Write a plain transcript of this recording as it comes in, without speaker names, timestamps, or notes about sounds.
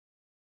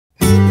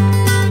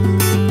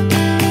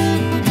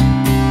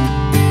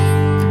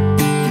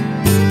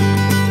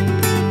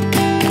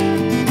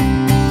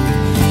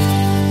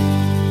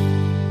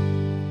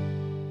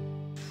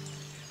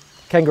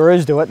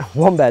Kangaroos do it,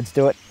 wombats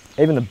do it,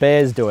 even the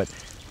bears do it.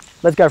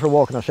 Let's go for a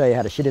walk and I'll show you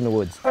how to shit in the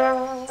woods.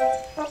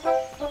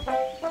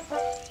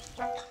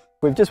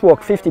 We've just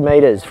walked 50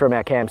 metres from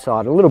our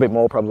campsite, a little bit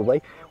more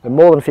probably. We're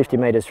more than 50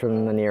 metres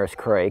from the nearest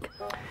creek.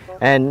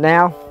 And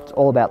now it's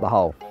all about the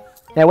hole.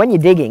 Now when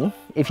you're digging,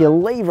 if you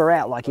lever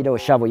out like you do a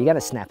shovel, you're going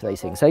to snap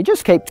these things. So you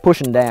just keep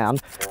pushing down,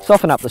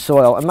 soften up the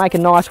soil and make a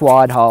nice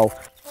wide hole.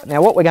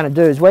 Now what we're going to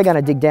do is we're going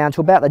to dig down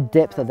to about the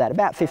depth of that,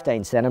 about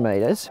 15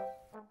 centimetres.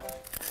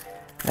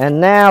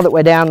 And now that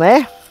we're down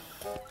there,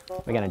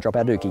 we're going to drop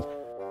our dookie.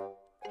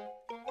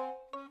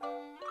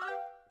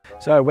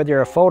 So whether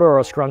you're a folder or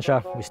a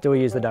scruncher, we still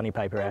use the dunny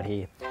paper out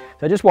here.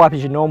 So just wipe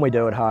as you normally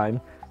do at home,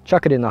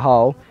 chuck it in the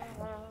hole.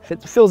 If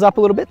it fills up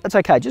a little bit, that's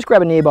okay. Just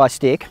grab a nearby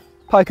stick,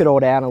 poke it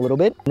all down a little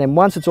bit, and then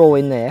once it's all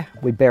in there,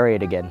 we bury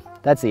it again.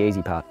 That's the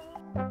easy part.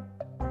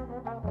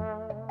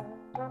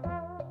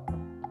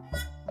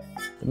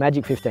 The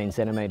magic 15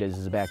 centimetres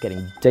is about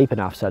getting deep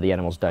enough so the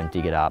animals don't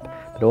dig it up,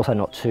 but also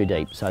not too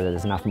deep so that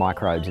there's enough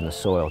microbes in the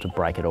soil to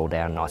break it all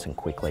down nice and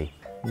quickly.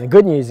 And the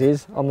good news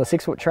is, on the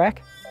 6-foot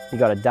track, you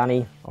got a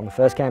dunny on the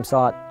first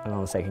campsite and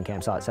on the second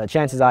campsite, so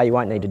chances are you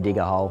won't need to dig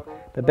a hole,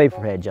 but be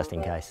prepared just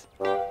in case.